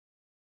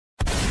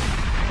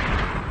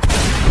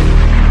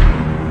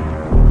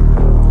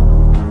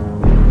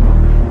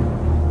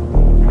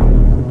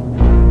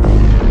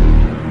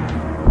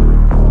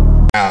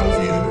cows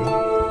either,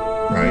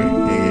 right?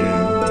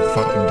 You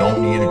fucking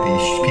don't need to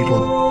be,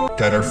 people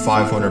that are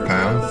 500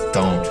 pounds,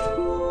 don't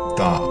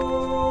stop.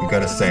 You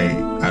gotta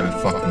say, out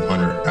of fucking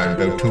 100, out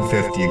of about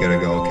 250, you gotta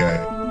go,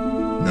 okay.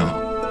 No.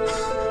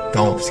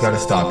 Don't, just gotta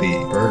stop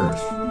eating burgers.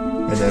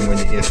 And then when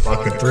you get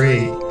fucking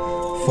 3,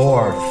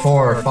 4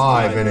 or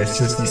 5, and it's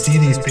just, you see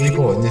these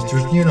people, and it's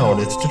just, you know,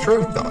 it's the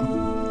truth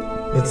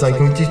though. It's like,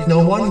 it's just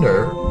no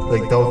wonder,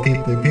 like, those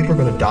people are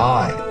gonna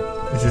die.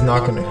 It's just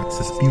not gonna, it's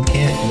just, you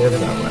can't live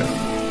that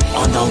way.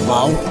 On the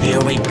low,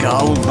 here we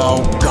go,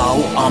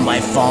 logo on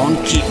my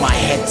phone. Keep my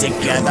head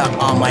together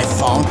on my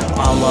phone.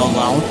 All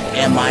alone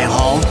in my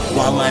home,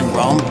 while I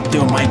roam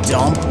through my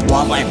dome,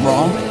 while I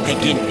roam,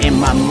 thinking in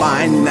my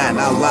mind that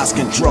I lost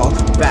control.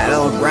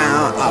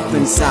 Battleground up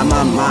inside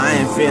my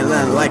mind,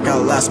 feeling like I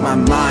lost my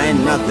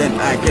mind. Nothing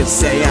I could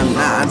say, I'm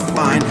not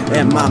fine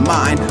in my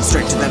mind.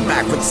 Straight to the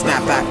back with a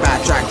snapback,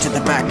 backtrack to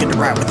the back and the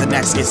right with the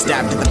next. Get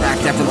stabbed to the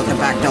back, never looking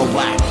back, no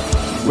lack.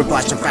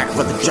 Whiplash to fact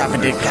with the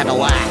driving in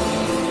Cadillac.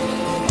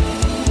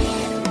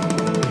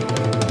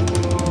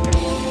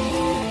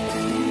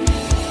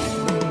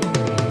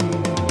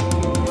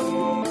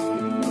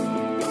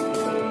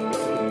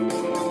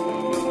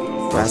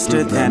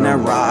 Faster than a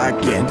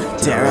rocket,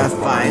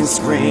 terrifying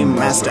scream.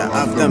 Master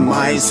of the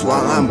mice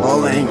while I'm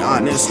bowling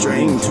on a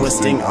string.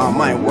 Twisting all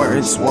my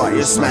words while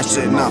you're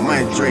smashing all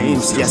my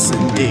dreams. Yes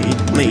indeed,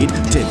 lead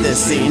to the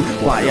scene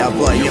while I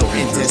blow you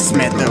into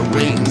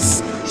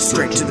smithereens.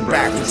 Straight to the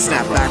back with a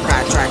snap back,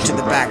 backtrack to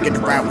the back and the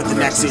route with the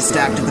next. You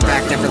stab to the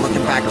back, never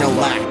looking back, no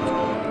lack.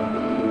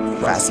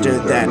 Faster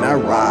than a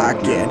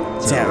rocket,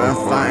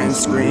 terrifying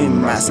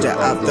scream. Master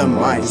of the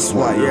mice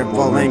while you're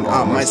pulling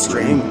on my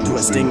string.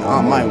 Twisting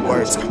all my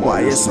words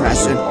while you're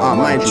smashing on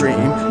my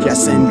dream.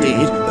 Yes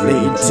indeed,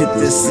 lead to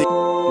the sea.